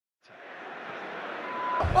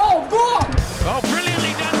Avgå! Oh,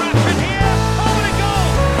 brilliantly done, Rashford here. Oh, what a goal!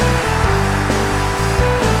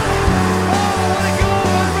 Oh, what a goal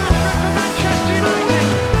by Rashford for Manchester United.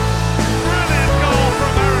 Brilliant goal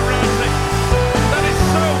from Aaron Ramsey. That is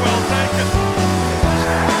so well taken.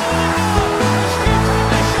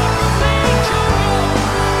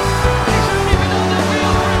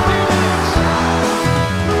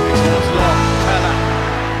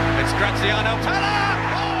 It's Graziano Pella.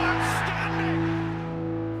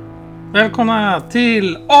 Välkomna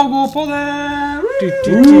till Avgå-podden!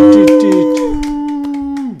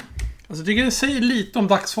 Alltså, jag tycker det säger lite om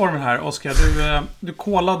dagsformen här, Oskar. Du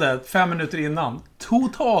kollade 5 minuter innan.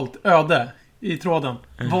 Totalt öde i tråden.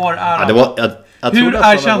 Var är han? Hur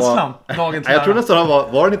är känslan? Dagen till jag tror nästan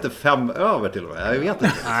var det inte 5 över till och med? Jag vet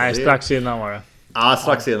inte. Nej, strax innan var det. Ja,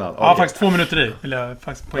 strax innan. Ja, faktiskt 2 minuter i. Vill jag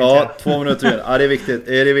faktiskt poängtera. Ja, 2 minuter in. Ja, det är viktigt.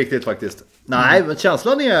 Det är viktigt faktiskt. Nej, men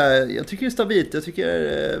känslan är... Jag tycker det är stabilt. Jag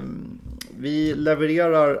tycker... vi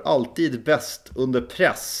levererar alltid bäst under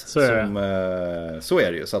press. Så är det. Så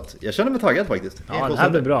är det ju. Så att jag känner mig taggad faktiskt. Ja, det här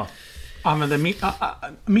blir bra. Använder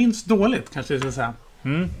minst dåligt, kanske jag ska säga.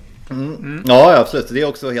 Ja, absolut. Det är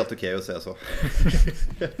också helt okej att säga så.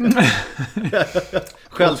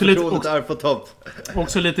 Självförtroendet är på topp.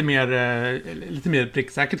 Också lite mer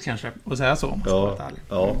pricksäkert kanske att säga så.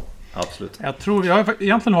 Ja, absolut. Jag tror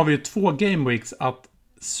egentligen har vi ju 2 game weeks att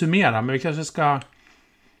summera, men vi kanske ska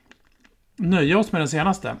nöja oss med den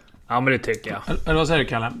senaste. Ja, men det tycker jag. Eller vad säger du,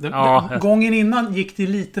 Kalle? Gången innan gick det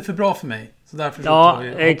lite för bra för mig. Så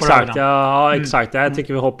därför exakt. Ja, exakt. Jag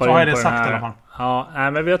tycker vi hoppar in på den här. Så har jag det sagt i alla fall.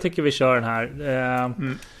 Ja, men jag tycker vi kör den här.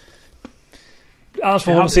 Annars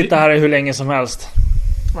får hon sitta här hur länge som helst.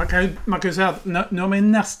 Man kan ju säga att nu har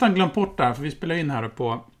man nästan glömt bort det här, för vi spelar in här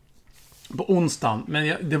på onsdagen.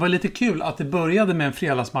 Men det var lite kul att det började med en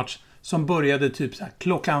fredagsmatch som började typ så här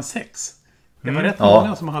klockan 6. Det var rätt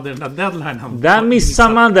många som hade den där deadlinen. Där missar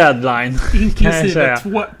man deadline. Inklusive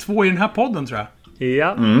 2 i den här podden, tror jag.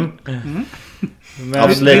 Ja. Men,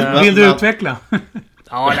 vill du utveckla?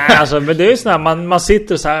 Ja, nej, alltså, men det är ju sån här, man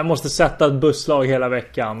sitter så här, måste sätta ett busslag hela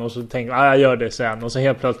veckan och så tänker jag gör det sen, och så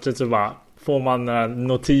helt plötsligt så bara får man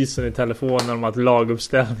notisen i telefonen om att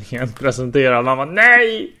laguppställningen presenterar. Man bara,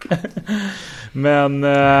 nej! Men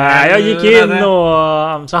jag gick in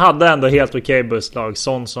och så hade ändå helt okej busslag.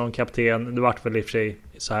 Sån som kapten. Det vart väl i och för sig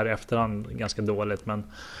så här efterhand ganska dåligt, men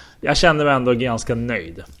jag kände mig ändå ganska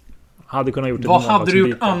nöjd. Hade kunnat gjort vad hade du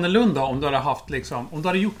gjort annorlunda om du hade haft om du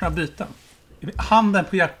hade gjort några byten? Handen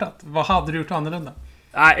på hjärtat. Vad hade du gjort annorlunda?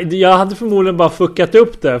 Nej, jag hade förmodligen bara fuckat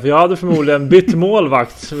upp det. För jag hade förmodligen bytt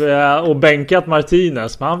målvakt och bänkat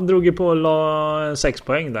Martinez. Men han drog ju på 6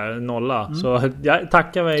 poäng där, 0. Så jag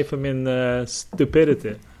tackar mig för min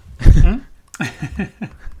stupidity.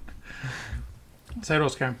 Säger du,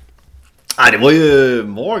 Oskar? Nej, det var ju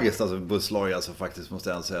magiskt alltså, busslag alltså, faktiskt, måste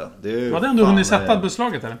jag säga. Var det ändå hunnit sätta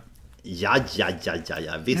busslaget, eller? Ja,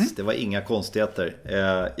 visst, det var inga konstigheter.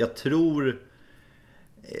 Jag tror...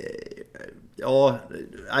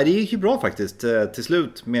 det gick ju bra faktiskt till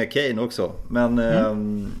slut med Kane också.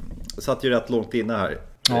 Men satt ju rätt långt inne här.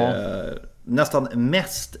 Nästan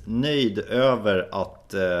mest nöjd över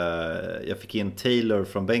att jag fick in Taylor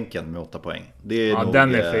från bänken med 8 poäng. Det är nog,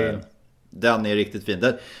 den är fin. Den är riktigt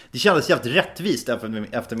fin. Det kändes jävligt rättvist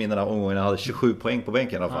efter mina omgångar. Jag hade 27 poäng på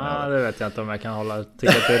bänken. Det vet jag inte om jag kan hålla.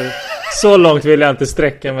 Tycker att det är så långt vill jag inte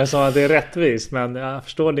sträcka mig som att det är rättvist. Men jag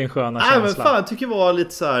förstår din sköna känsla. Men fan, jag tycker det var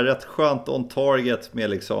lite så här rätt skönt on target med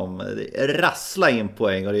liksom rassla in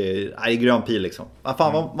poäng. Och det är grön pil liksom.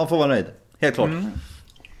 Man får vara nöjd. Helt klart.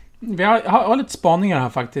 Vi har lite spaningar här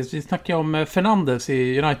faktiskt. Vi snackar om Fernandes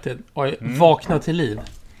i United och vakna till liv.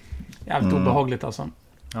 Jävligt obehagligt alltså.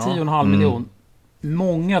 10,5 miljon.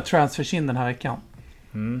 Många transfers in den här veckan.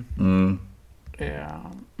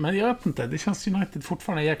 Men jag vet inte. Det känns United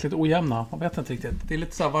fortfarande jäkligt ojämna. Man vet inte riktigt. Det är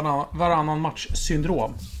lite så här varannan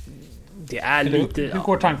match-syndrom. Det är lite... Hur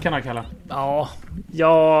går tankarna, Kalle?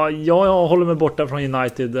 Jag håller mig borta från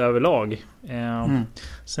United överlag.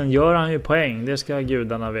 Sen gör han ju poäng. Det ska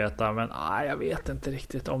gudarna veta. Men jag vet inte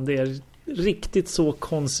riktigt om det är riktigt så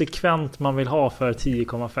konsekvent man vill ha för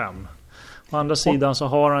 10,5. Å andra sidan så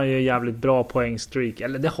har han ju jävligt bra poängstreak.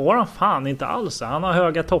 Eller det har han fan inte alls. Han har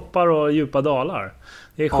höga toppar och djupa dalar.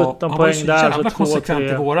 Det är 17 poäng där. Han var så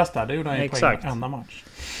konsekvent i våras där. Det gjorde han ju poäng enda match.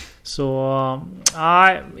 Så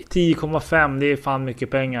nej, 10,5 det är fan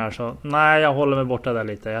mycket pengar. Så nej, jag håller mig borta där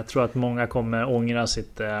lite. Jag tror att många kommer ångra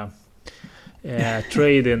sitt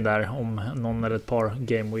trade-in där om någon eller ett par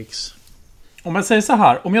game weeks. Om jag säger så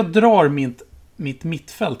här, om jag drar mitt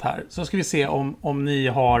mittfält här, så ska vi se om ni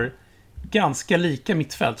har ganska lika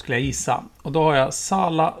mittfält skulle jag gissa. Och då har jag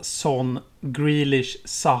Salah, Son, Grealish,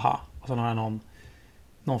 Zaha. Och sen har jag någon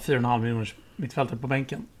 4,5 miljoners mittfältare på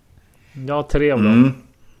bänken. Jag har 3 av dem.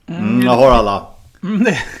 Jag har alla.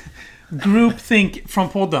 Groupthink från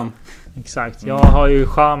podden. Exakt. Jag har ju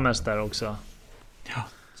James där också. Ja.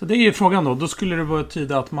 Så det är ju frågan då. Då skulle det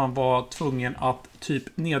betyda att man var tvungen att typ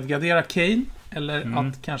nedgradera Kane. Eller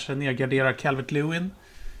att kanske nedgradera Calvert-Lewin.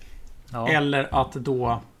 Ja. Eller att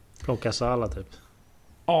då... Plocka Salah typ.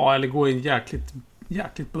 Ja, eller gå i en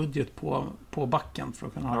jäkligt budget på backen för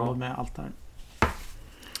att kunna ha råd med allt det här.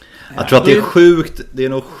 Jag tror att det är sjukt. Det är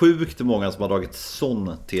nog sjukt många som har dragit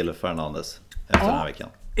Son till Fernandes efter den här veckan.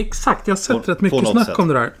 Exakt, jag har sett rätt mycket snack om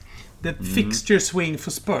det där. Det fixture swing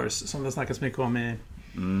för Spurs som det snackas mycket om i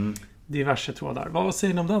diverse trådar. Vad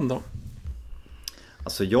säger ni om den då?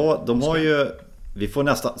 Alltså de har ju... Vi får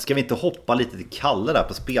nästan... Ska vi inte hoppa lite till Kalle där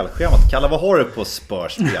på spelschemat? Kalle, vad har du på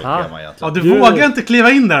Spurs spelschema egentligen? Ja, du vågar inte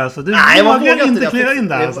kliva in där alltså. Nej, man vågar inte kliva in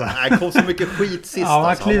där alltså. Det kom så mycket skit sist. Ja,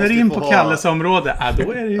 man kliver in på Kalles område.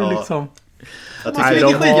 Då är det ju liksom...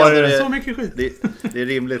 Så mycket skit. Det är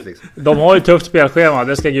rimligt liksom. De har ju tufft spelschema,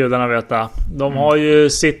 det ska gudarna veta. De har ju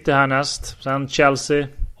City härnäst, sen Chelsea,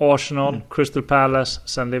 Arsenal, Crystal Palace,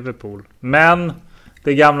 sen Liverpool. Men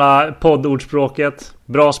det gamla poddordspråket,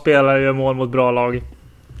 bra spelare gör mål mot bra lag.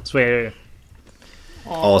 Så är det ju.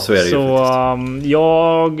 Ja, så är det ju. Så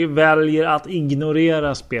jag väljer att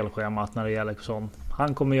ignorera spelschemat när det gäller sånt.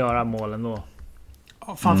 Han kommer göra målen då.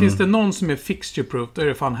 Fan, finns det någon som är fixture proof, då är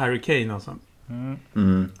det fan Harry Kane alltså.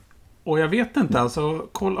 Och jag vet inte alltså.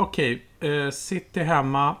 Okej. City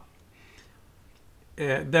hemma.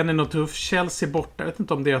 Den är nog tuff. Chelsea borta. Jag vet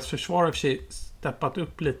inte om deras försvar har för sig steppat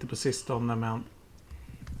upp lite på sistone, men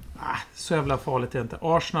så jävla farligt är det inte.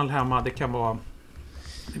 Arsenal hemma, det kan vara...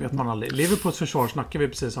 Det vet man aldrig. Liverpools försvar snackar vi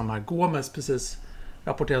precis om här. Gomes precis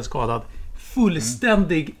rapporterad skadad.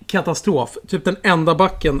 Fullständig katastrof. Typ den enda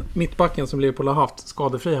mittbacken som Liverpool har haft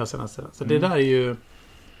skadefri här senaste. Så det där är ju...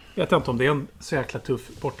 Jag vet inte om det är en så jäkla tuff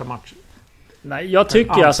bortamatch. Nej, jag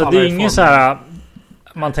tycker alltså det är ingen så här...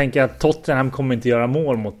 Man tänker att Tottenham kommer inte göra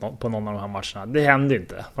mål på någon av de här matcherna. Det händer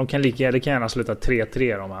inte. Det kan gärna sluta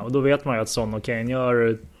 3-3 de här. Och då vet man ju att Son och Kane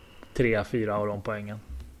gör 3-4 av de poängen.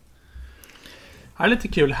 Det är lite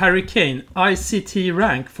kul. Harry Kane, ICT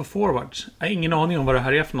rank för forwards. Jag har ingen aning om vad det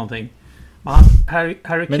här är för någonting. Men Harry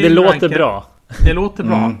Men Kane det låter bra. Det låter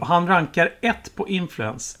bra. Och han rankar 1 på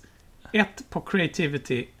influence, 1 på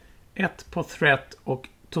creativity, 1 på threat och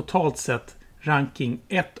totalt sett ranking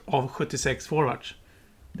 1 av 76 forwards.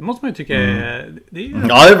 Det måste man ju tycka är... Det är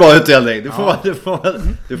ja, det är bra utdelning.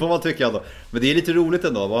 Det får man tycka ändå. Men det är lite roligt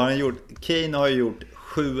ändå. Vad har han gjort? Kane har ju gjort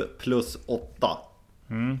 7 plus 8.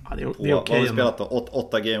 Ja, det är Vad har okej. vi spelat då?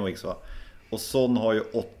 8 gameweeks va? Och Son har ju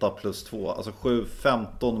 8 plus 2. Alltså 7,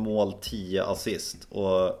 15 mål, 10 assist.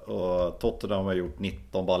 Och Tottenham har gjort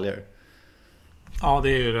 19 baljor. Ja, det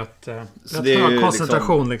är ju rätt det är hög ju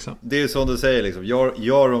koncentration liksom. Det är ju som du säger liksom.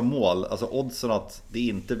 Gör de mål. Alltså oddsen att det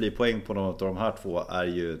inte blir poäng på någon av de här två är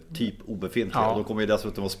ju typ obefintliga. Och de kommer ju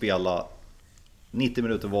dessutom att spela 90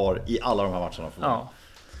 minuter var i alla de här matcherna.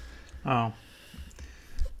 Ja.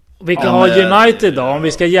 Vilka har United då? Om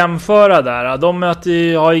vi ska jämföra där. De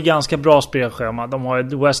har ju ganska bra spelschema. De har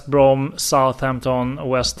ju West Brom, Southampton,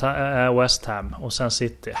 West Ham och sen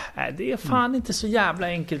City. Det är fan inte så jävla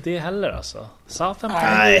enkelt det heller alltså.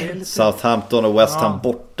 Southampton och West Ham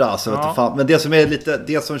borta. Alltså, vet fan. Men det som är lite...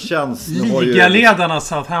 Det som känns... Ligaledarna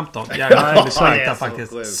Southampton. Jävla intressanta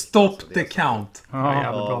faktiskt. Sjukt. Stop the count.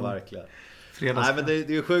 Ja, verkligen. Nej, men det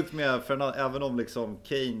är ju sjukt med för även om liksom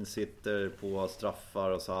Kane sitter på straffar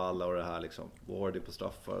och så alla och det här liksom Wardy på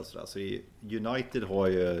straffar och sådär, så United har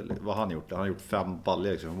ju, vad han gjort? Han har gjort 5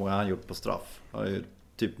 baller liksom. Hur många har han gjort på straff? Han har ju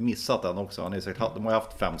typ missat den också. Han är säkert, de har ju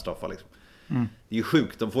haft 5 straffar liksom. Det är ju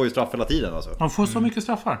sjukt, de får ju straff hela tiden alltså. De får så mycket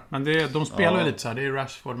straffar. Men de spelar ju lite så här. Det är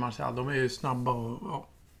Rashford, Martial, de är ju snabba och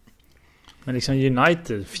Men liksom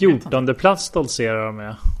United 14:e plats stoltserar de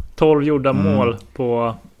med 12 gjorda mål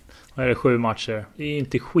på 7 matcher. Det är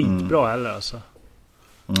inte skitbra heller alltså.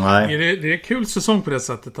 Nej. Det är kul säsong på det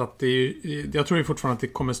sättet att det är, jag tror ju fortfarande att det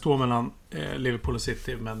kommer stå mellan Liverpool och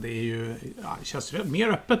City, men det är ju det känns ju mer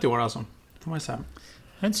öppet i år alltså. Får man ju säga.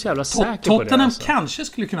 Jag är inte så jävla säker på det. Tottenham alltså. Kanske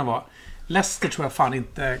skulle kunna vara. Leicester tror jag fan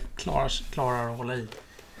inte klarar att hålla i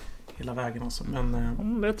hela vägen alltså.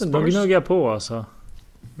 Men vet inte, de gnuggar på alltså.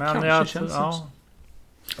 Men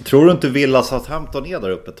tror du inte Villa Southampton är där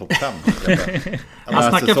uppe topp 5?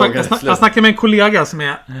 Jag snackar med en kollega som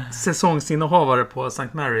är säsongsinnehavare på St.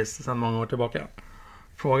 Mary's sedan många år tillbaka.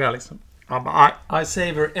 Fråga liksom. Han bara, I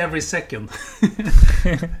savor every second.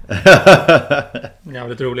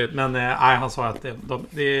 Jävligt roligt. Men han sa att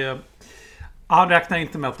det är Han räknar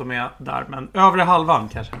inte med att de är där, men övre halvan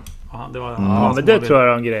kanske. Men det tror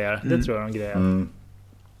jag de grejer. Det tror jag de grejer.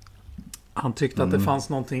 Han tyckte att det fanns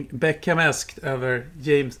någonting Beckhameskt över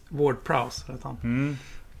James Ward-Prowse.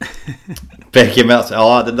 Beckham,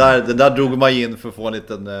 ja, det där drog man in för att få en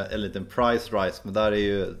liten price rise. Men där är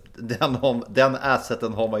ju den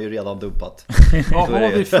asseten har man ju redan dumpat. Vad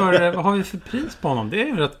har vi för pris på honom? Det är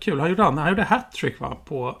ju rätt kul. Han gjorde hattrick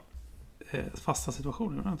på fasta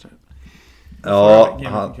situationer. Han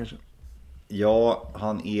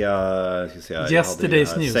är, ska säga,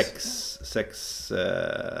 Yesterday's News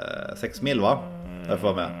 6 mil, va? Jag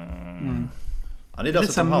får med. Han är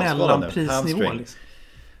dessutom mellanprisnivå liksom.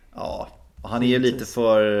 Ja, han är ju lite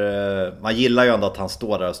för... Man gillar ju ändå att han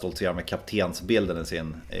står där och stoltserar med kaptensbilden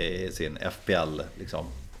i sin FPL liksom,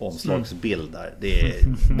 omslagsbild där. Det är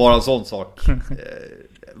bara en sån sak.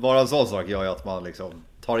 Bara en sån sak gör ju att man liksom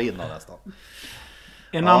tar in honom nästan.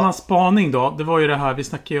 En annan spaning då, det var ju det här, vi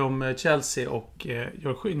snackade ju om Chelsea och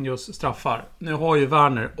Jorginhos straffar. Nu har ju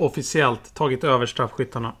Werner officiellt tagit över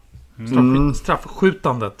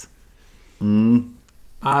straffskjutandet.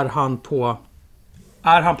 Är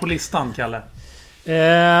han på listan, Kalle?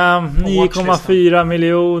 9,4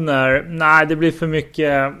 miljoner. Nej, det blir för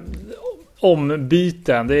mycket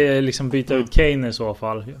ombyten. Det är liksom byta ut Kane i så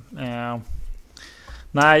fall.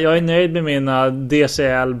 Nej, jag är nöjd med mina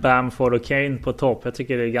DCL, Bamford och Kane på topp. Jag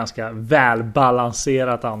tycker det är ganska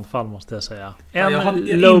välbalanserat anfall, måste jag säga. Jag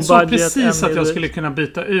insåg precis att jag skulle kunna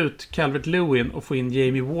byta ut Calvert-Lewin och få in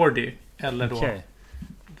Jamie Wardy. Eller då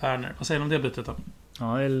Werner. Vad säger du om det bytet då? Ja,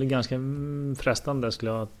 det är ganska frestande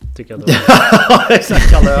skulle jag tycka.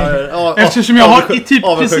 Exakt. Eftersom jag har typ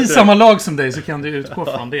precis samma lag som dig så kan du utgå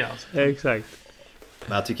från det. Alltså. Exakt.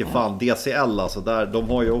 Men jag tycker fan DCL alltså, där, de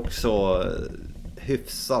har ju också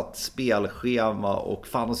hyfsat spelschema och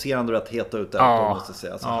fan, de ser ändå rätt heta ut där, måste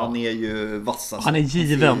säga. Alltså, han är ju vassast. Han är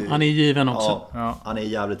given också. Ja. Han är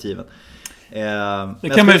jävligt given. Det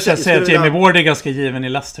kan man ju säga att Jamie Ward är ganska given i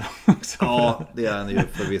Leicester också. Ja, det är han ju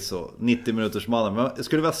förvisso. 90 minuters mannen. Men jag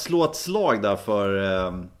skulle vilja slå ett slag där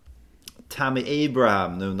för Tammy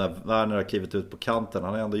Abraham nu när Werner har klivit ut på kanten.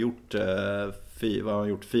 Han har ändå gjort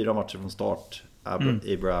 4 matcher från start.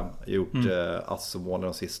 Abraham har gjort assmålen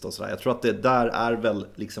de sista och sådär. Jag tror att det där är väl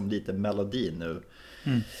liksom lite melodi nu.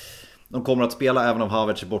 De kommer att spela även om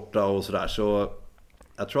Havertz är borta och sådär. Så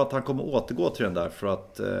jag tror att han kommer återgå till den där för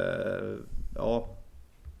att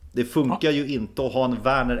det funkar ju inte att ha en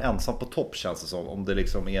Werner ensam på topp, känns det som. Om det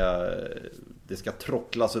liksom är, det ska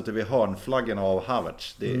trocklas ute vid hörnflaggen av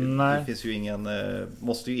Havertz. Det finns ju ingen,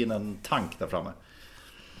 måste ju in en tank där framme.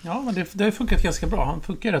 Ja, men det har funkat ganska bra. Han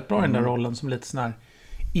funkar rätt bra i den där rollen som lite sån här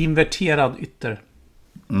inverterad ytter.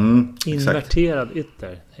 Inverterad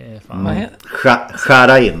ytter.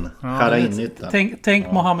 Skära in ytter.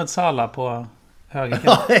 Tänk Mohamed Salah på högerkant.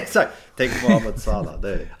 Ja, exakt. Tänk Mohamed Salah.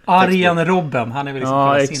 Arjen Robben, han är väl liksom...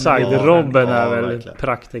 Ja, exakt. Robben är väl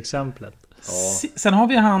praktexemplet. Ja. Sen har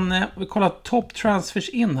vi kollar top transfers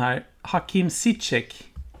in här. Hakim Ziyech.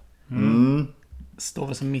 Står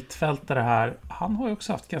väl som mittfältare här. Han har ju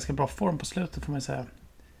också haft ganska bra form på slutet, får man säga.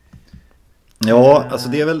 Ja, alltså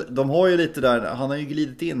det är väl, de har ju lite där, han har ju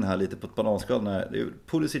glidit in här lite på ett bananskal.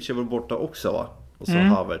 Pulisic är väl borta också, va? Och så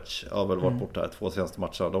Havertz har väl varit borta 2 senaste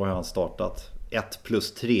matcher. Då har han startat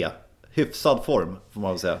 1+3. Hyfsad form, får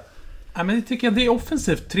man väl säga. Ja, men det tycker jag, det är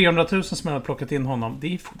offensivt. 300 000 som jag har plockat in honom.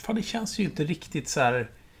 Det är fortfarande, känns ju inte riktigt så här.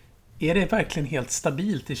 Är det verkligen helt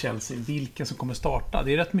stabilt i Chelsea vilka som kommer starta?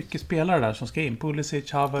 Det är rätt mycket spelare där som ska in.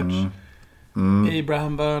 Pulisic, Havertz,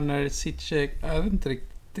 Abraham, Werner, Ziyech. Jag vet inte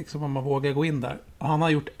riktigt om man vågar gå in där. Han har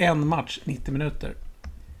gjort en match 90 minuter.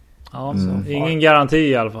 Ja, ingen garanti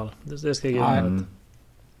i alla fall. Det ska jag ge.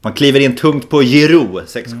 Man kliver in tungt på Giroud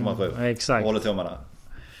 6,7. Exakt. Håller tummarna.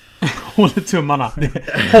 Håller tummarna.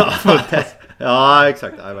 Ja,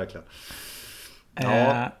 exakt. Ja, verkligen.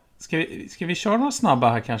 Ja. Ska vi köra några snabba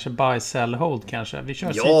här kanske? Buy, sell, hold kanske? Vi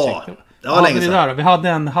kör Ziyech. Ja, länge sedan. Vi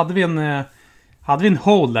hade vi en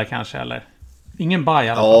hold där kanske, eller? Ingen buy i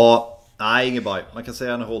alla fall. Ja, nej, ingen buy. Man kan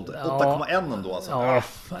säga en hold. 8,1 ändå alltså. Ja,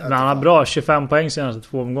 men han har bra 25 poäng senaste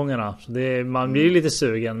 2 omgångarna. Så man blir lite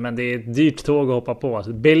sugen, men det är ett dyrt tåg att hoppa på.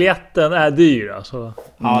 Alltså, biljetten är dyr alltså.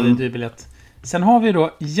 Ja, det är en dyr biljett. Sen har vi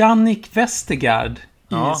då Yannick Vestergaard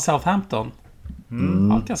i Southampton.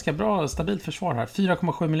 Ja, ganska bra, stabilt försvar här.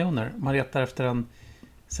 4,7 miljoner. Man retar efter en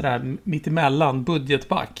sådär mittemellan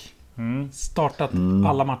budgetback. Startat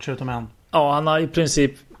alla matcher utom en. Ja, han har i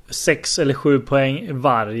princip 6 eller 7 poäng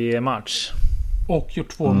varje match. Och gjort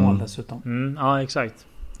 2 mål dessutom. Ja, exakt.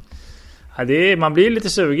 Ja, man blir lite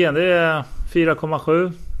sugen. Det är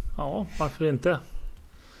 4,7. Ja, varför inte?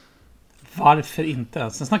 Varför inte?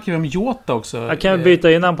 Sen snackar vi om Jota också. Jag kan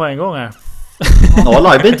byta innan på en gång här.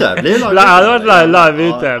 Ja, livebyte. Blir det livebyte? Ja, det var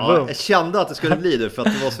livebyte. Ja, jag kände att det skulle bli det för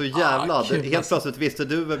att det var så jävla... Helt plötsligt visste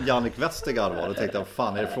du vem Jannik Westergaard var. Och tänkte, vad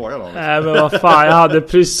fan är det frågan om? Nej, men vad fan. Jag hade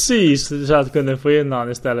precis så att jag kunde få in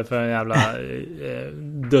han istället för en jävla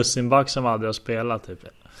dussinback som hade att spela typ.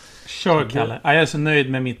 Kör, Kalle. Jag är så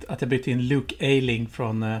nöjd med att jag bytte in Luke Ayling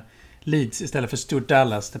från Leeds istället för Stuart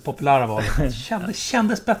Dallas, det populära valet. Det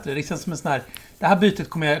kändes bättre. Liksom som en sån här, det här bytet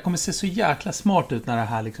kommer se så jäkla smart ut när det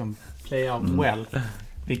här liksom play out well.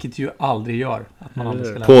 Vilket ju aldrig gör. Att man aldrig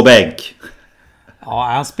spelar. På bänk. Ja,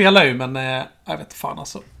 han spelar ju, men jag vet fan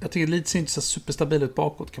alltså. Jag tycker Leeds är inte så superstabil ut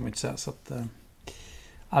bakåt, kan man inte säga. Så att,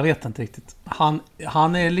 jag vet inte riktigt. Han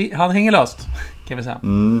hänger löst, kan vi säga.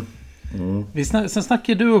 Sen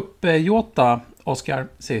snackade du upp Jota, Oscar,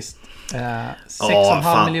 sist.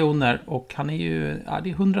 6,5 miljoner. Och han är ju... det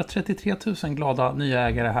är 133 000 glada nya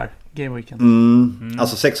ägare här. Gameweekend.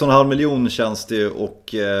 Alltså 6,5 miljoner känns det ju.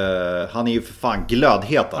 Och han är ju för fan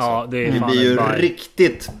glödhet alltså. Ja, det blir ju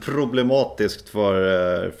riktigt problematiskt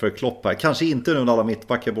för Klopp här. Kanske inte nu när alla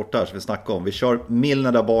mittbackar borta här som vi snackar om. Vi kör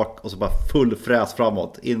Milner där bak och så bara full fräs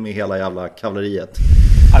framåt. In med hela jävla kavalleriet.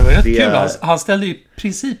 Det var rätt kul. Han ställde i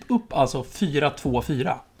princip upp alltså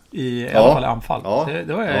 4-2-4 i alla fall anfall. Ja,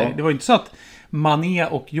 det var inte så att Mané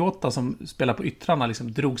och Jota som spelar på yttrarna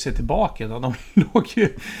liksom drog sig tillbaka. De låg ju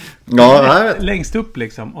längst upp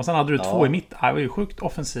liksom. Och sen hade du två i mitt. Det var ju sjukt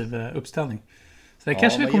offensiv uppställning. Så det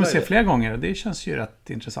kanske vi kommer se fler gånger. Det känns ju rätt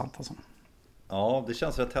intressant alltså. Ja, det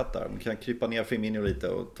känns rätt hett där. Man kan krypa ner Firmino lite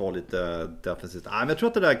och ta lite defensivt. Men jag tror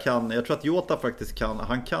att det där kan... Jag tror att Jota faktiskt kan...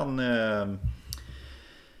 Han kan...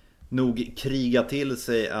 nog kriga till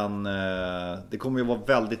sig det kommer ju vara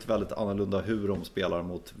väldigt, väldigt annorlunda hur de spelar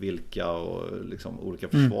mot vilka och liksom olika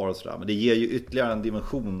försvar och sådär. Men det ger ju ytterligare en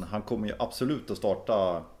dimension. Han kommer ju absolut att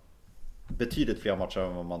starta betydligt fler matcher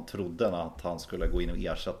än vad man trodde när att han skulle gå in och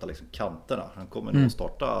ersätta liksom kanterna. Han kommer nog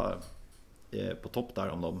starta på topp där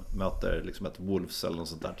om de möter liksom ett Wolves eller något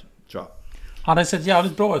sånt där, tror jag. Han har sett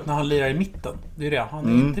jävligt bra ut när han lirar i mitten. Det är det. Han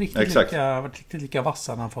är inte riktigt lika vass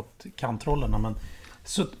när han fått kantrollerna, men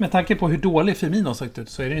så med tanke på hur dålig Firmino har sagt ut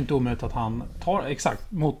så är det inte omöjligt att han tar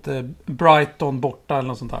exakt mot Brighton borta eller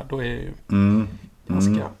något sånt här. Då är det ju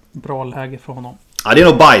ganska bra läge för honom. Ja, det är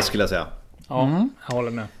nog bajs skulle jag säga. Ja, jag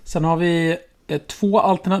håller med. Sen har vi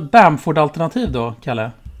två Bamford-alternativ då,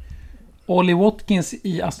 Kalle. Ollie Watkins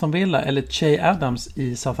i Aston Villa eller Che Adams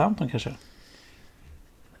i Southampton kanske?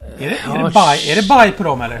 Är det baj på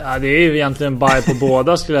dem eller? Ja, det är ju egentligen baj på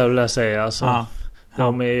båda skulle jag vilja säga. Alltså,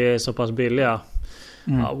 de är så pass billiga.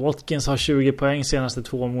 Ja, Watkins har 20 poäng senaste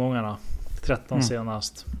 2 omgångarna. 13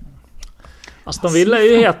 senast. Aston Villa är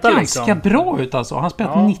ju heta liksom. Ganska bra ut alltså. Han har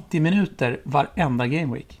spelat 90 minuter varenda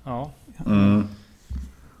gameweek. Ja.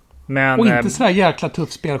 Men, och inte sådär jäkla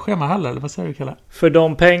tufft spelschema heller, eller vad säger du, Kalle? För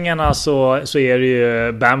de pengarna så är det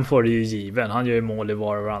ju... Bamford är ju given. Han gör ju mål i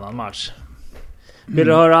var och varannan match. Vill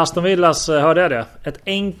du höra Aston Villas? Hörde jag det? Ett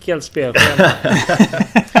enkelt spelschema.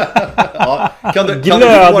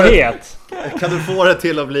 Glödhet. Kan du få det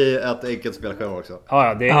till att bli ett enkelt spelschema också?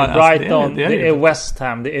 Ja, det är Brighton, det är West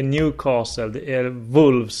Ham, det är Newcastle, det är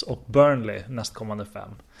Wolves och Burnley nästkommande 5.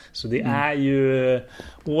 Så det är ju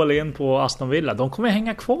all in på Aston Villa. De kommer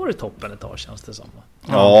hänga kvar i toppen ett tag, känns det som.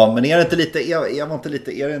 Ja, men är det inte lite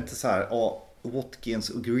är det inte så här Watkins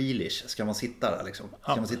och Grealish, ska man sitta där liksom?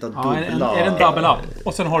 Ska man sitta dubbla? Är det en double up?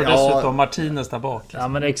 Och sen har du dessutom Martinez där bak. Liksom. Ja,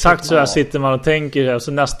 men exakt så här sitter man och tänker, och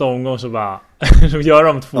så nästa omgång så bara gör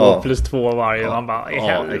de 2 plus 2 varje. Man bara, i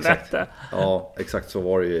helvete. Exakt så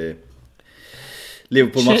var det ju i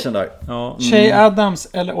Liverpool-matchen där. Che Adams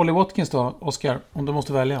eller Ollie Watkins då, Oscar, om du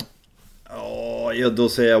måste välja? Ja, då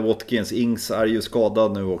säger jag Watkins. Ings är ju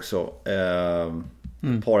skadad nu också.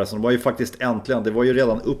 Parison var ju faktiskt äntligen, det var ju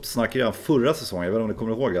redan uppsnack redan förra säsongen. Jag vet inte om ni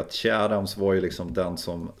kommer ihåg att Che Adams var ju liksom den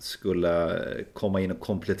som skulle komma in och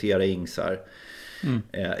komplettera Ings här.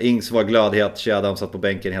 Ings var glödhet, Che Adams satt på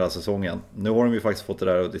bänken hela säsongen. Nu har de ju faktiskt fått det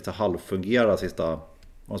där att lite halvfungera sista.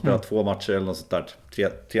 Man spelar 2 matcher eller något sånt där.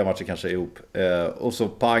 3 matcher kanske ihop. Och så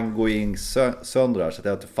pang går Ings sönder. Så att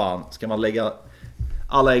jag vet fan, ska man lägga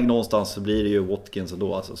alla ägg någonstans så blir det ju Watkins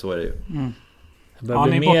ändå. Alltså, så är det ju.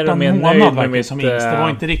 Han är mer och mer nöjd med mitt... Det var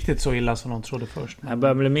inte riktigt så illa som de trodde först. Jag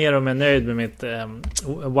börjar bli mer och mer nöjd med mitt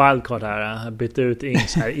wildcard här. Jag bytte ut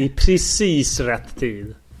Ings här i precis rätt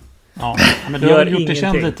tid. Ja, men du har gjort det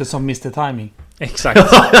känd lite som Mr. Timing.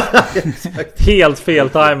 Exakt. Helt fel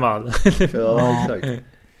timad. Ja, exakt.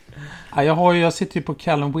 Jag sitter ju på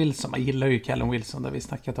Callum Wilson. Jag gillar ju Callum Wilson där vi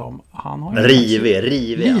snackat om. Han har rivig.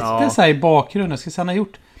 Lite så här i bakgrunden. Jag ska säga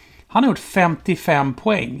han har gjort 55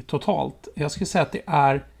 poäng totalt. Jag skulle säga att det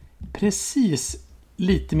är precis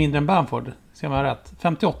lite mindre än Bamford. Ska man ha rätt?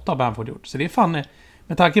 58 har Bamford gjort. Så det är fan,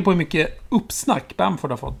 med tanke på hur mycket uppsnack Bamford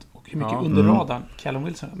har fått och hur mycket under radarn Callum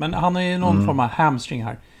Wilson. Men han har ju någon form av hamstring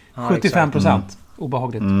här. 75%.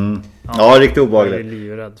 Obehagligt. Ja, riktigt obehagligt. Jag är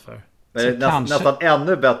livrädd för. Men nästan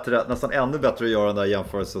ännu bättre att göra den där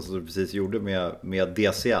jämförelsen som du precis gjorde med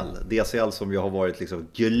DCL som ju har varit liksom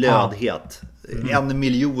glödhet. 1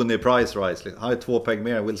 miljon i price rise. Han har 2 poäng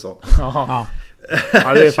mer än Wilson. Ja,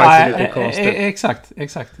 det är faktiskt lite konstigt.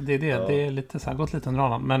 Exakt. Det är lite så här, gått lite under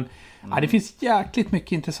radarn. Men det finns jäkligt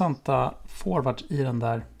mycket intressanta forwards i den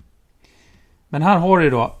där. Men här har du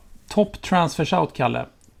då top transfers out, Kalle.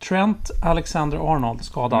 Trent Alexander-Arnold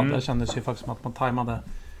skadad. Det kändes ju faktiskt som att man tajmade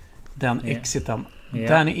den exiten.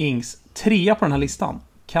 Danny Ings 3 på den här listan.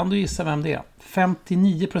 Kan du gissa vem det är?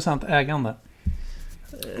 59% ägande.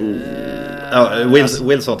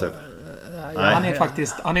 Wilson typ.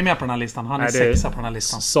 Han är med på den här listan. Han är 6 på den här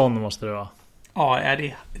listan. Sån måste det vara. Ja,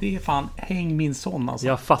 det är fan häng min son alltså.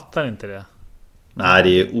 Jag fattar inte det. Nej, det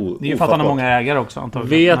är det är ju för att han har många ägare också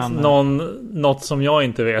antagligen. Vet någon något som jag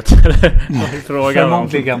inte vet?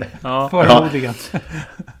 Förmodligen.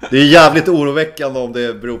 Det är jävligt oroväckande om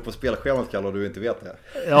det beror på spelschemat, Kalle, och du inte vet det.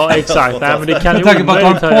 Ja, exakt. Nej, men det kan ju tänka på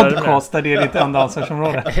att ha en podcast där det är ditt enda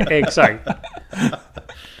ansvarsområde. Exakt.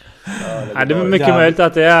 Det är mycket möjligt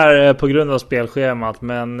att det är på grund av spelschemat,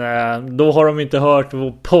 men då har de inte hört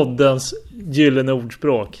poddens gyllene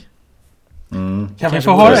ordspråk. Kan vi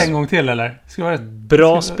få höra en gång till, eller?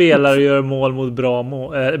 Bra spelare gör mål mot bra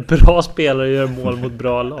mål. Bra spelare gör mål mot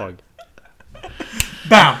bra lag.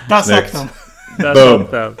 Bam! Där satt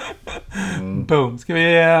den. Boom. Ska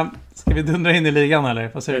vi dundra in i ligan,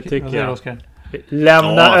 eller? Vad säger du, Oskar?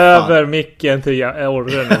 Lämna över micken till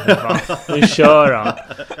Orre nu. Nu kör han.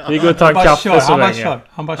 Vi går och tar en kaffe så länge.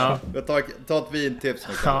 Han bara kör. Ta ett vintips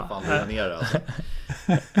nu, kan fan lägga ner alltså.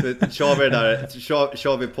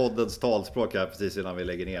 Kör vi poddens talspråk här precis innan vi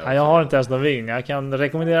lägger ner. Jag har inte ens någon vin. Jag kan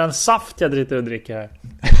rekommendera en saft jag dricker här.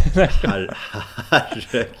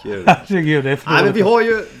 Herregud, det är nej, men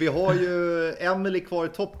vi har ju Emily kvar i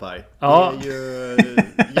topp här. Ja. Det är ju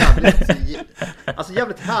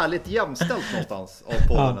jävligt härligt jämställt någonstans av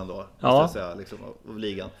podden ändå. Måste jag säga, liksom, av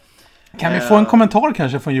ligan. Kan vi få en kommentar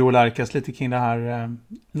kanske från Joel Arkas lite kring det här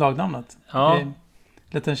lagnamnet? Ja.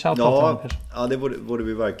 Liten shoutout. Ja, det borde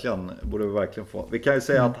vi verkligen få. Vi kan ju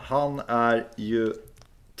säga att han är ju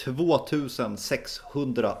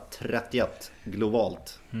 2631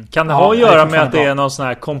 globalt. Kan det ha att göra med att det är någon sån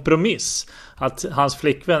här kompromiss? Att hans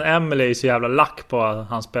flickvän Emily är så jävla lack på att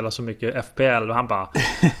han spelar så mycket FPL och han bara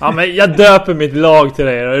ja, men jag döper mitt lag till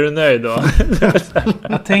dig, är du nöjd då?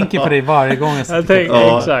 Jag tänker på dig varje gång jag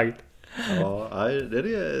tänker, exakt. Ja, det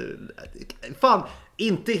är fan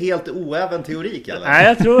inte helt oäven teori, eller? Nej,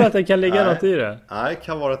 jag tror att det kan ligga något i det. Nej,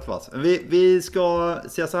 kan vara ett vass. Vi ska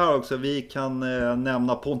säga så här också. Vi kan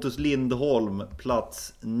nämna Pontus Lindholm,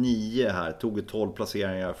 plats 9 här. Tog 12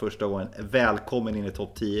 placeringar första gången. Välkommen in i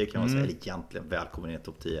topp 10 kan man säga. Eller egentligen välkommen in i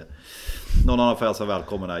topp 10. Någon annan får hälsa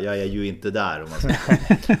välkommen här. Jag är ju inte där, om man säger.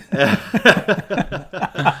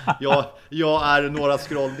 jag är några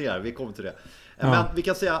scrollningar. Vi kommer till det. Men vi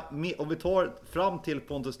kan säga, om vi tar fram till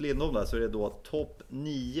Pontus Lindholm där, så är det då topp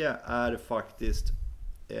 9 är faktiskt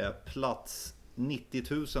plats 90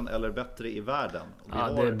 000 eller bättre i världen. Det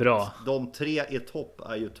är bra. De 3 i topp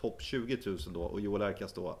är ju topp 20 000 då, och Joel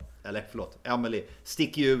Arkas då, eller förlåt, Emily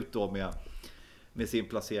sticker ju ut då med sin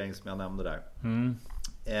placering som jag nämnde där.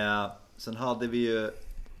 Sen hade vi ju,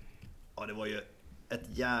 det var ju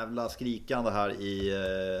ett jävla skrikande här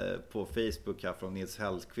på Facebook här från Nils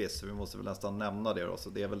Hellqvist, så vi måste väl nästan nämna det då. Så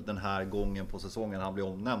det är väl den här gången på säsongen han blir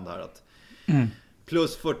omnämnd här, att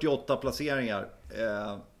plus 48 placeringar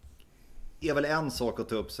är väl en sak att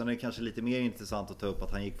ta upp. Sen är det kanske lite mer intressant att ta upp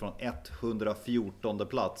att han gick från 114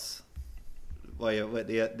 plats,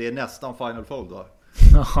 det är nästan Final Fold då,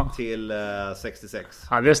 till 66.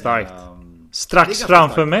 Ja, det är starkt. Strax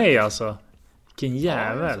framför mig alltså. Vilken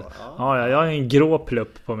jävel. Ja, jag har en grå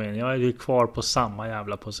plupp på min. Jag är ju kvar på samma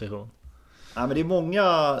jävla position. Nej, men det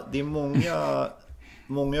är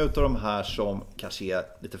många utav de här som kanske är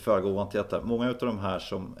lite föregående till detta. Många utav de här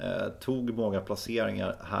som tog många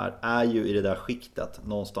placeringar här är ju i det där skiktet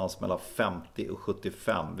någonstans mellan 50 och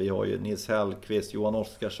 75. Vi har ju Nils Hellqvist, Johan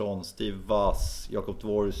Oskarsson, Steve Vass, Jakob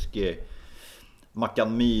Dvorski,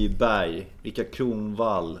 Mackan Myberg, Rickard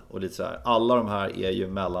Kronvall och lite så här. Alla de här är ju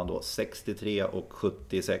mellan då 63 och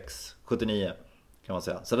 79 kan man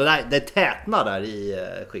säga. Så det tätnar där i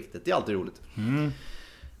skiktet. Det är alltid roligt.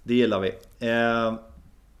 Det gillar vi.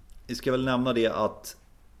 Vi ska väl nämna det att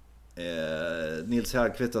Nils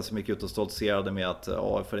Hellqvist är så mycket ut och stoltserade med att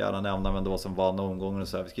jag får gärna nämna vem det var som vann omgången och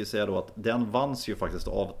så här. Vi ska ju säga då att den vanns ju faktiskt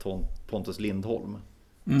av Pontus Lindholm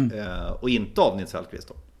och inte av Nils Hellqvist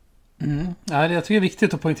då. Ja, jag tycker det är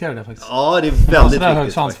viktigt att poängtera det faktiskt. Ja, det är väldigt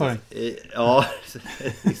viktigt. Ja,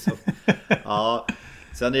 liksom. Ja.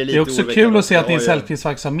 Sen är det, lite det är också kul att se att Nils Hellqvist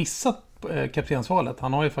faktiskt har missat kaptensvalet.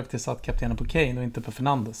 Han har ju faktiskt satt kaptenen på Kane och inte på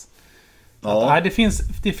Fernandes. Ja. Att,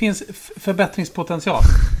 det finns förbättringspotential.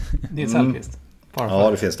 Nils Hellqvist.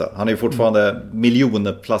 Ja, det finns det. Han är ju fortfarande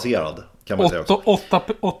miljonplacerad, kan man säga också.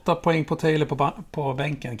 8 poäng på Taylor på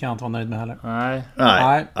bänken kan jag inte vara nöjd med heller.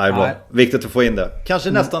 Nej, bra. Viktigt att få in det.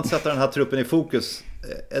 Kanske nästan sätta den här truppen i fokus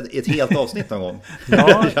ett helt avsnitt någon gång.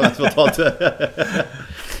 Ja.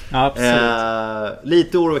 Absolut.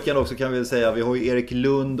 Lite oroväckande också kan vi säga. Vi har ju Erik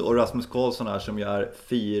Lund och Rasmus Karlsson här som ju är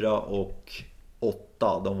 4 och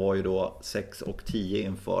 8. De var ju då 6 och 10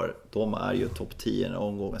 inför. De är ju topp 10 i den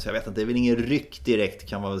omgången. Så jag vet inte, det är väl ingen ryck direkt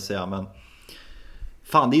kan man väl säga. Men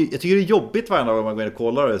fan, jag tycker det är jobbigt varje gång man går in och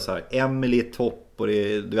kollar det så här. Emily topp. Och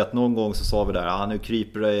det, du vet, någon gång så sa vi där nu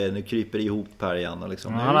kryper det ihop här igen. Och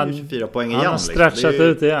liksom, nu är det 24 poäng igen. Han har stretchat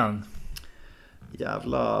ut igen.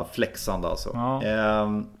 Jävla flexande alltså.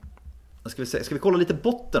 Ja. Ska vi kolla lite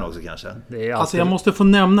botten också kanske? Alltså jag måste få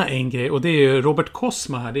nämna en grej. Och det är ju Robert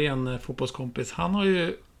Cosma här. Det är en fotbollskompis. Han har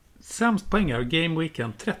ju sämst poängar. Game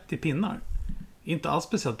Weekend 30 pinnar. Inte alls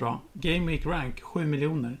speciellt bra. Game Week rank 7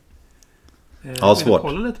 miljoner. Ja, svårt.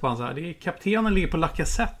 Kolla lite på han så här. Det är, kaptenen ligger på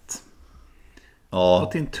Lacazette. Ja.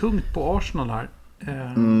 Och det är tungt på Arsenal här.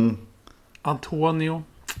 Antonio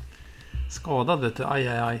skadad, vet du.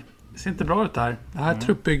 Aj. Det ser inte bra ut där. Det här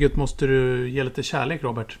truppbygget måste du ge lite kärlek,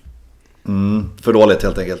 Robert. För dåligt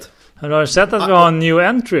helt enkelt. Har du sett att vi har en new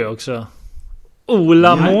entry också?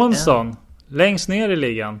 Ola Månsson. Längst ner i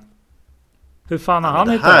ligan. Hur fan har han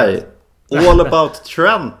hittat? All about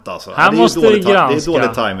Trent alltså. Han måste granska. Det är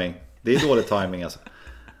dålig timing. Det är dålig timing alltså.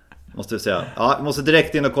 Måste vi säga. Ja, vi måste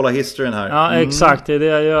direkt in och kolla historien här. Ja, exakt. Det är det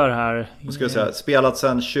jag gör här. Nu ska vi säga, spelat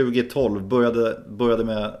sedan 2012. Började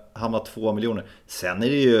med hamna 2 miljoner. Sen är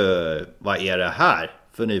det ju, vad är det här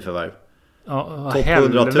för nyförvärv? Ja, topp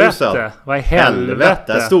 100 000. Vad i helvete?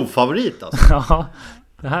 Det är stor favorit alltså. Ja,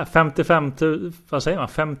 det här 55 000, vad säger man?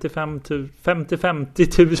 50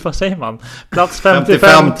 000, vad säger man? Plats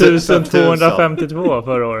 55 252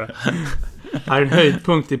 förra året. Det är en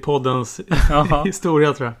höjdpunkt i poddens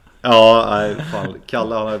historia, tror jag. Ja, nej, fan.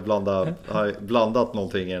 Kalle han har blandat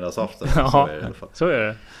någonting i den här saften. Ja, så är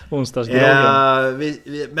det. Onsdagsgroggen.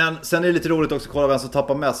 Men sen är det lite roligt också att kolla vem som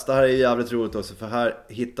tappar mest. Det här är jävligt roligt också, för här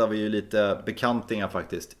hittar vi ju lite bekantingar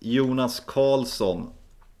faktiskt. Jonas Karlsson,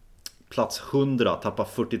 plats 100, tappar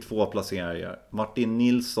 42 placeringar. Martin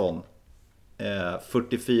Nilsson,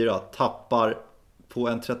 44, tappar på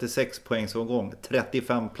en 36 poängsomgång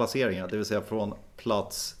 35 placeringar. Det vill säga från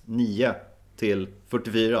plats 9 till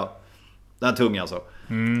 44. Den är tung alltså.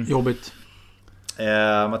 Jobbigt.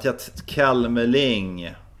 Mattias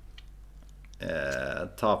Kalmeling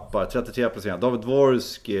tappar 33%. David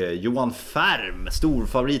Dvorsk, Johan Färm,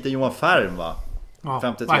 storfavoriten Johan Färm, va? Ja,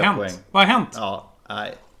 53 poäng. Vad har hänt? Ja,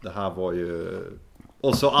 nej, det här var ju...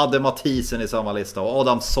 Och så Adde Mathisen i samma lista. Och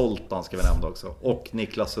Adam Soltan ska vi nämna också. Och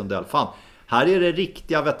Niklas Sundell. Fan, här är det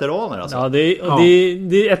riktiga veteraner alltså. Ja, det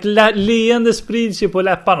är ett leende sprids ju på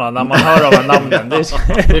läpparna när man hör de här namnen.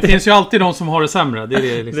 Det finns ju alltid de som har det sämre. Det är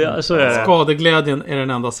det liksom. Så är det. Skadeglädjen är den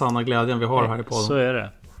enda sanna glädjen vi har här i podden. Så är det.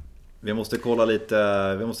 Vi måste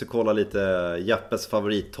kolla lite Jeppes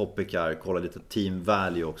favorittopic här. Kolla lite team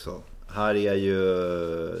value också. Här är ju...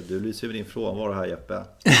 Du lyser ju din frånvaro här, Jeppe.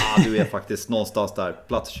 Du är faktiskt någonstans där.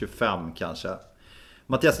 Plats 25 kanske.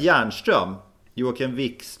 Mattias Järnström, Joakim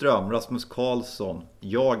Wikström, Rasmus Karlsson.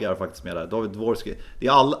 Jag är faktiskt med där. David Dvorski. Det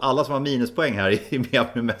är alla som har minuspoäng här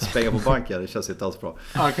är med mest pengar på banken. Det känns inte alls bra.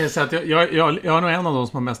 Ja, jag kan säga att jag är nog en av de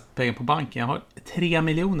som har mest pengar på banken. Jag har 3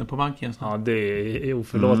 miljoner på banken. Ja, det är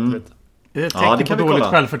oförlåtligt. Det är ett tecken på dåligt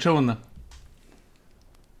självförtroende.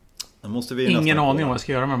 Måste vi ingen aning om vad jag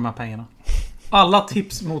ska göra med de här pengarna. Alla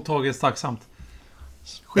tips mottages tacksamt.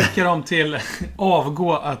 Skicka dem till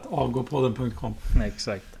avgå@avgåpodden.com.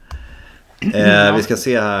 Exakt. Vi ska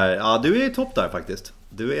se här. Ja, du är ju topp där faktiskt.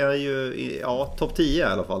 Du är ju topp 10 i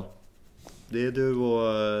alla fall. Det är du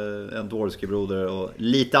och en Dvorski broder och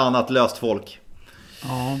lite annat löst folk.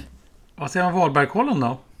 Ja. Vad säger man Wahlberg-kollen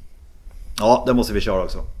då? Ja, det måste vi köra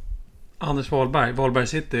också. Anders Wahlberg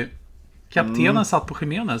City. Kaptenen satt på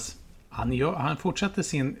Jimenez. Han fortsätter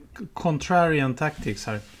sin contrarian tactics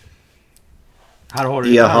här. Här har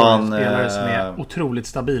du en spelare som är otroligt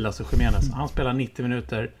stabil, alltså Jimenez. Han spelar 90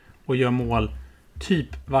 minuter och gör mål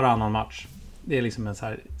typ varannan match. Det är liksom en så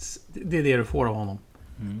här, det är det du får av honom.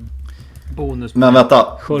 Bonus. Men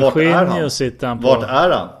vänta, vart är Jorginho han? sitter han på. Vart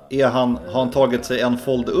är han? Har han tagit sig en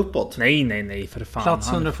fold uppåt? Nej, för fan.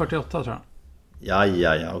 Plats 148 tror jag.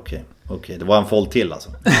 Ja, okej. Det var en fold till alltså.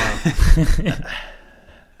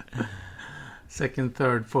 Second,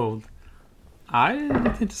 third fold. Nej, det är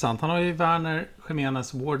lite intressant. Han har ju Werner,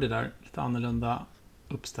 Jimenez, Wardy där. Lite annorlunda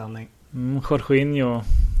uppställning. Jorginho,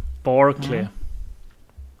 Barkley.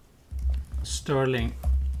 Sterling.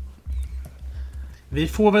 Vi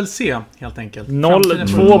får väl se helt enkelt.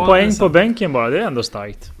 2 poäng på bänken bara. Det är ändå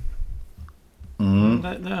starkt.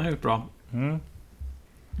 Det har gjort bra.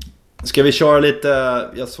 Ska vi köra lite?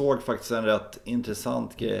 Jag såg faktiskt en rätt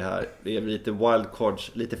intressant grej här. Det är lite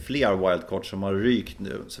wildcards, lite fler wildcards som har rykt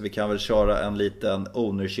nu. Så vi kan väl köra en liten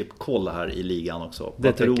ownership-koll här i ligan också.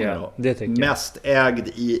 Det tycker jag. Mest ägd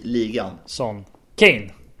i ligan. Son. Kane.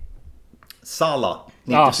 Salah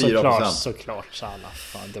 94%. Ja, såklart Salah.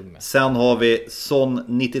 Fan, dum. Sen har vi Son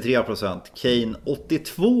 93%. Kane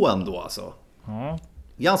 82 ändå alltså. Ja.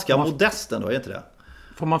 Ganska modest ändå, är inte det?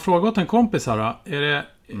 Får man fråga åt en kompis här då? Är det,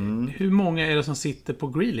 hur många är det som sitter på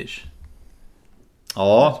Grealish?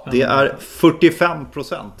 Ja, det är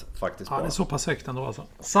 45% faktiskt. Ja, det är så pass högt ändå alltså.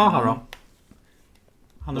 Saha då?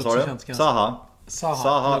 Han är Vad också sa du? känt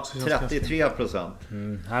Saha 33%.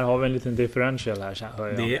 Här har vi en liten differential här. Hör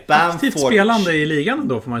jag. Det är Bamford. aktivt spelande i ligan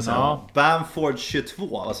ändå får man ju säga. Ja, Bamford 22,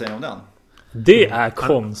 vad säger ni om den? Det är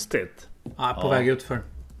konstigt. Ja, på väg ut för.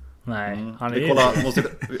 Nej, han är Vi ju... måste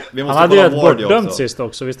Han hade ju kolla ett Wardy bortdömt också. sist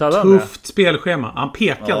också. Visst hade han det? Tufft spelschema. Han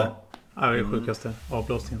pekade. Ja. Ja, det är det sjukaste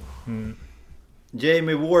avblåsningen.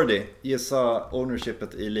 Jamie Wardy, gissa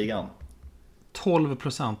ownershipet i ligan.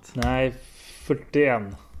 12%. Nej, 41.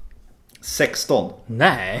 16.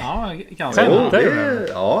 Nej. Ja, ganska Jo, bra. det är,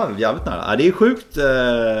 ja, jävligt nära. Ja, det är sjukt.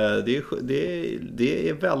 Det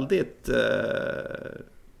är väldigt...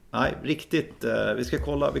 Nej, riktigt...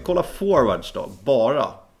 Vi kollar forwards då, bara.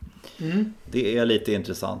 Det är lite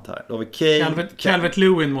intressant här. Då har vi Kane...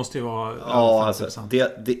 Calvert-Lewin måste ju vara... Ja, alltså,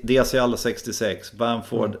 DCL 66,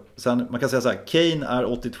 Bamford... Sen, man kan säga så här, Kane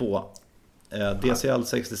är 82, DCL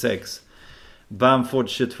 66, Bamford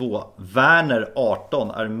 22, Werner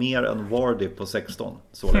 18 är mer än Wardy på 16,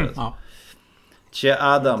 således. Che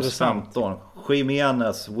Adams Intressant. 15,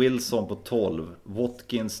 Jimenez, Wilson på 12,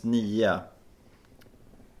 Watkins 9.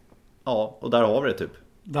 Ja, och där har vi det typ.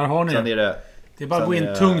 Där har ni Sen är det... Det är bara att gå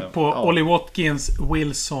in tungt på Ollie Watkins,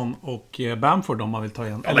 Wilson och Bamford om man vill ta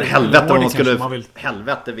igen. Ja, men helvete om man skulle... vill...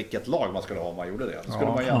 Helvete vilket lag man skulle ha om man gjorde det. Då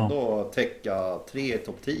skulle man ju ändå täcka 3 i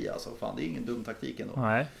topp 10. Alltså. Fan, det är ingen dum taktik ändå.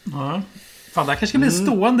 Nej. Ja. Fan, det här kanske blir en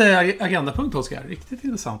stående agendapunkt, Oskar. Riktigt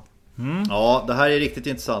intressant. Ja, det här är riktigt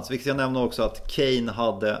intressant. Så vi ska nämna också att Kane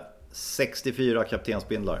hade 64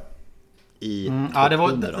 kaptensbindlar i Ja, det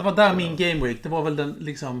var där min game week. Det var väl den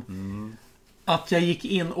liksom... Att jag gick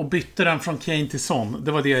in och bytte den från Kane till Son.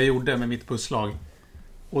 Det var det jag gjorde med mitt busslag.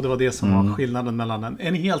 Och det var det som var skillnaden mellan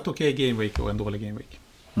en helt okej game week och en dålig game week.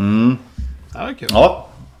 Det var kul. Ja.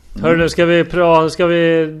 Hörru, nu ska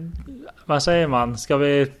vi... Vad säger man? Ska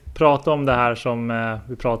vi prata om det här som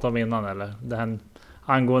vi pratade om innan, eller? Det här,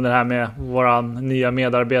 angående det här med våran nya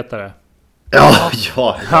medarbetare.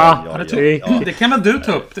 Det kan väl du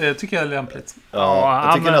ta upp, det tycker jag är lämpligt. Ja,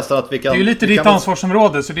 jag tycker nästan att vi kan... Det är ju lite ditt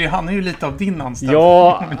ansvarsområde, så han är ju lite av din anställd.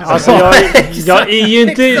 Ja, alltså jag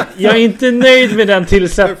är inte nöjd med den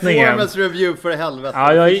tillsättningen. Performance review för helvete.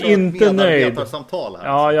 Ja, jag är inte nöjd.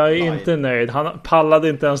 Ja, jag är inte nöjd. Han pallade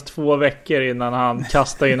inte ens 2 veckor innan han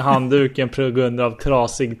kastade in handduken på grund av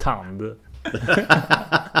trasig tand.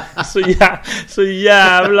 Så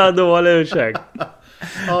jävla dålig ursäkt.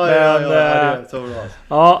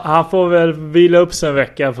 Ja, han får väl vila upp sig en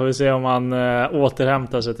vecka. Får vi se om han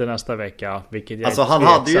återhämtar sig till nästa vecka. Vilket alltså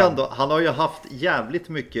han har ju haft jävligt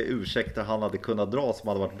mycket ursäkter han hade kunnat dra som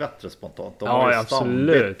hade varit bättre spontant. De har ju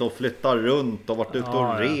stannat och flyttat runt och varit ute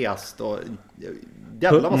och rest och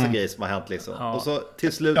jävla massa grejer som har hänt liksom. Och så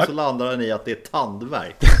till slut så landar han i att det är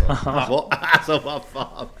tandvärk alltså vad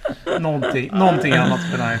fan. Någonting annat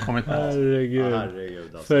för den här kommit med. Herregud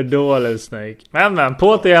alltså. För dålig Snake. Men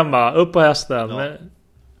på till Emma, upp på hästen.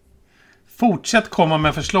 Fortsätt komma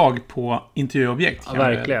med förslag på intervjuobjekt.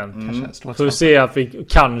 Verkligen. Får vi se att vi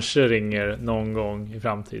kanske ringer någon gång i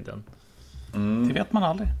framtiden. Det vet man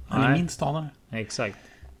aldrig. Han är minst anare. Exakt.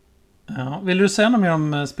 Ja. Vill du säga något mer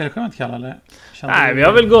om spelschemat, Kalle? Eller? Nej, vi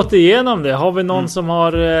har väl gått igenom det. Har vi någon som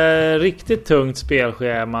har riktigt tungt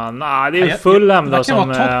spelschema? Nej, det är ju Fulham då som...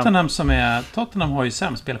 Det kan vara Tottenham som är... Tottenham har ju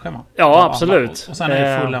sämst spelschema. Ja, absolut. Och sen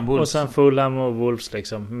är det Fulham Wolves. Och sen Fulham och Wolves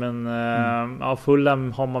liksom. Men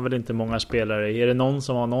Fulham har man väl inte många spelare i. Är det någon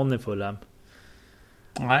som har någon i Fulham?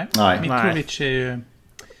 Nej. Mitrovic är ju...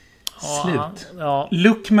 Slut. Ja.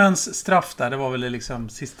 Luckmans straff där, det var väl liksom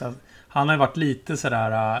sista... Han har ju varit lite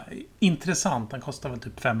sådär intressant. Han kostar väl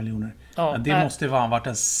typ 5 miljoner. Ja, det måste ju vara varit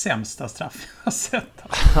den sämsta straff jag har sett.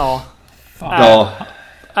 Ja. Fan. Ja.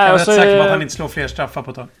 Jag är rätt säker på att han inte slår fler straffar på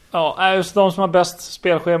ett tag. Ja, just de som har bäst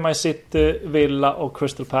spelschema i City, Villa och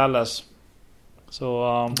Crystal Palace.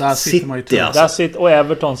 Så där sitter man ju tungt. Alltså. Där sitter, och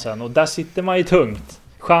Everton sen. Och där sitter man ju tungt.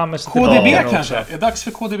 KDB kanske? Är det dags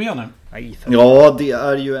för KDB nu? Nej, Ja, det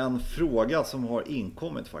är ju en fråga som har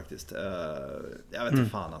inkommit faktiskt. Jag vet inte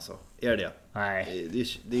fan alltså. Är det? Nej.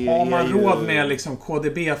 Det Har man ju... råd med liksom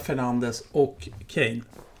KDB, Fernandes och Kane?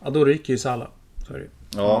 Ja, då ryker ju Salah. Sorry.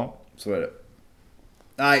 Ja, så är det.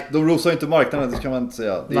 Nej, de rosar ju inte marknaden, det kan man inte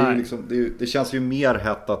säga. Det, är ju liksom, det känns ju mer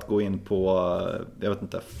hett att gå in på, jag vet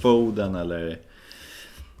inte, Foden eller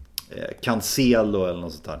Cancelo eller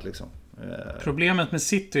något sånt här liksom. Problemet med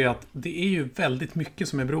City är att det är ju väldigt mycket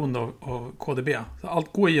som är beroende av KDB. Så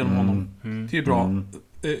allt går igenom honom. Det är ju bra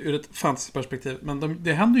ur ett fantasyperspektiv. Men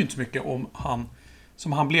det händer ju inte så mycket om han,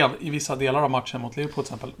 som han blev i vissa delar av matchen mot Liverpool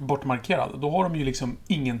till exempel, bortmarkerad. Då har de ju liksom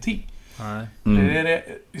ingenting. Nej. Eller är det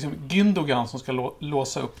liksom Gündogan som ska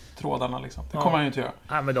låsa upp trådarna liksom? Det kommer han ju inte göra.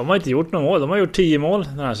 Nej, men de har inte gjort något mål. De har gjort 10 mål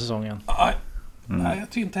den här säsongen. Nej, jag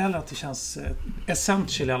tycker inte heller att det känns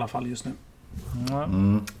essential i alla fall just nu.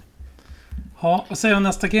 Ja, vad säger du om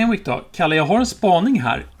nästa Game Week då? Kalle, jag har en spaning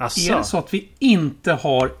här. Asså. Är det så att vi inte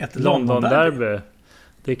har ett London-derby?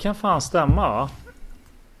 Det kan fan stämma, va?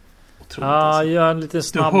 Ja, gör en lite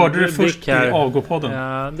snabb. Du hörde det först i Avgå-podden.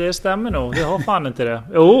 Ja, det stämmer nog. Vi har fan inte det.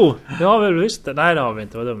 Jo, det har vi visst. Nej, det har vi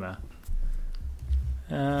inte. Vad dum jag.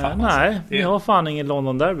 Nej, vi har fan ingen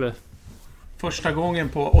London-derby. Första gången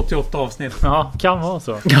på 88 avsnitt. Ja, kan vara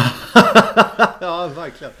så. Ja,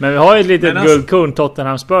 verkligen. Men vi har ju ett litet guldkorn,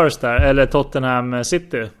 Tottenham Spurs där. Eller Tottenham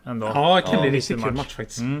City ändå. Ja, det kan bli riktigt kul match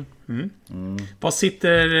faktiskt. Vad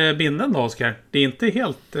sitter binden då, Oskar? Det är inte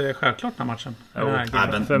helt självklart den här matchen.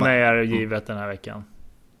 För mig är det givet den här veckan.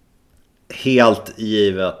 Helt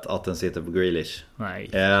givet att den sitter på Grealish. Nej.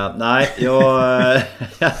 Nej, jag...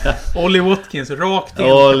 Ollie Watkins, rakt in.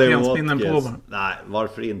 Ollie Watkins. På. Nej,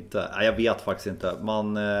 varför inte? Nej, jag vet faktiskt inte.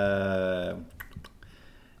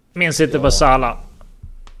 Min sitter på Salah.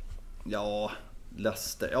 Ja,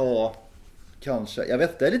 Leicester. Ja, kanske. Jag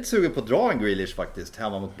vet, jag är lite sugen på att dra en Grealish faktiskt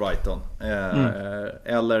hemma mot Brighton.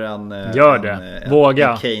 Eller en... Gör det.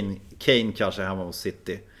 Våga. Kane kanske hemma mot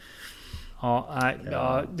City.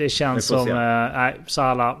 Ja, det känns som... Nej,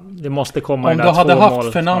 Salah. Det måste komma om du hade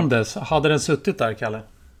haft Fernandes, hade den suttit där, Kalle?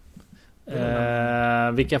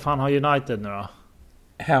 Vilka fan har United nu då?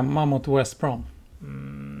 Hemma mot West Brom.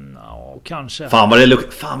 Ja, kanske. Fan vad det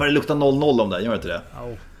luktar 0-0 om det, gör inte det? Ja,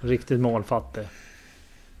 riktigt målfattig.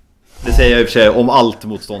 Det säger jag i och för sig om allt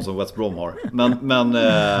motstånd som West Brom har. Men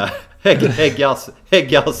Häggas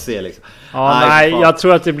är liksom. Ja, nej, jag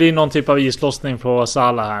tror att det blir någon typ av islossning på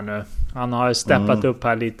Salah här nu. Han har steppat upp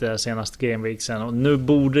här lite senaste gameweeksen. Och nu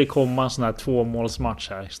borde det komma en sån här 2-målsmatch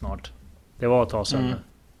här snart. Det var att ta sig nu.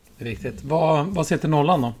 Riktigt. Vad sitter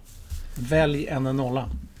nollan då? Välj en nolla.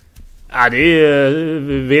 Ja, det är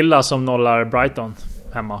Villa som nollar Brighton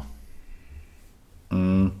hemma.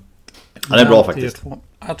 Ja, det är bra faktiskt.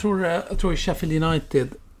 Jag tror Sheffield United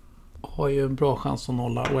har ju en bra chans att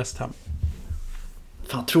nolla West Ham.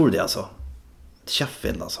 Fan, tror du det alltså?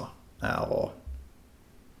 Sheffield alltså? Ja.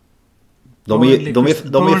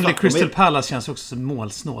 Burnley Crystal Palace känns också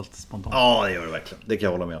målsnålt spontant. Ja, det gör det verkligen. Det kan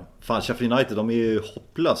jag hålla med om. Fan, Sheffield United, de är ju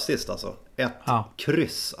hopplöst sist alltså.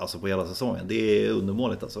 Kryss alltså på hela säsongen. Det är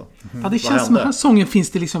undermåligt alltså. Ja, det känns som den här säsongen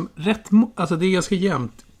finns det liksom rätt... Alltså det är ganska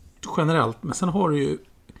jämnt generellt. Men sen har du ju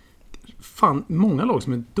fan många lag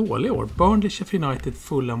som är dåliga år. Burnley, Sheffield United,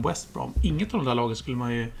 Fulham, West Brom. Inget av de där lagen skulle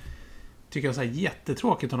man ju tycka så här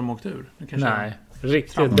jättetråkigt om de åkte ur. Nej,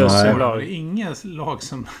 riktigt dussin lag. Det är ingen lag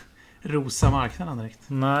som rosar marknaden direkt.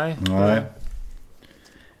 Nej.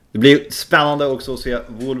 Det blir spännande också att se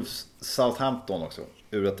Wolves Southampton också.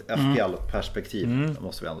 Ur ett FPL-perspektiv. Det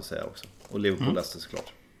måste vi ändå säga också. Och Liverpool Leicester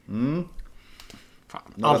såklart.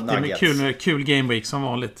 Alltid med kul gameweek som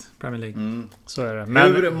vanligt Premier League. Så är det.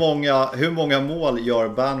 Men... Hur många mål gör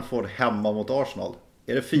Bamford hemma mot Arsenal?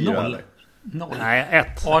 Är det 4 eller? 0. Nej,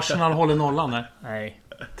 1. Arsenal håller nollan där. Nej.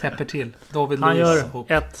 Täpper till. David Han Luiz gör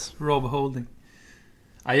och 1. Rob Holding.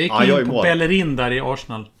 Jag gick in på Bellerin där i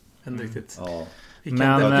Arsenal. Riktigt. Ja. Vi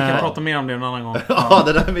kan prata mer om det en annan gång. Ja,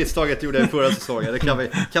 det där misstaget gjorde jag i förra säsongen. Det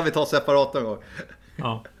kan vi ta separat någon gång.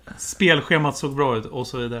 Ja. Spelschemat såg bra ut och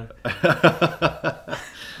så vidare.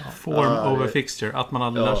 Form over fixture. Att man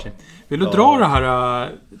hade lärt sig. Vill du dra det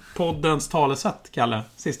här poddens talesätt, Kalle?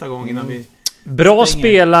 Sista gången innan vi... Bra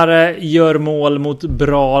spelare gör mål mot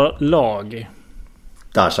bra lag.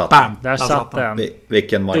 Där satt Bam! Där satt den.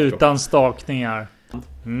 Vilken mic drop. Utan stakningar.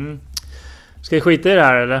 Ska vi skita i det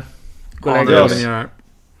här eller? Gå och Ja, lägga det oss. gör.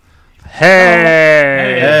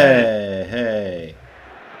 Hej! Hej.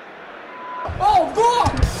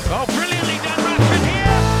 Oh, brilliantly done, Rashford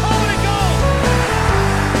here. Oh, what a goal!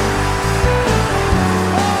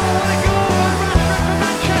 Oh, what a goal by Rashford for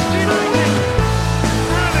Manchester United.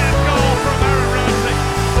 Brilliant goal from Aaron Ramsey.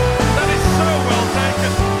 That is so well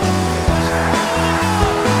taken.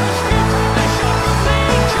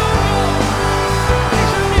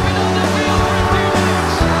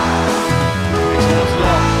 It's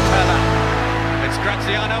long, Pella. It's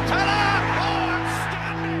Graziano Pella.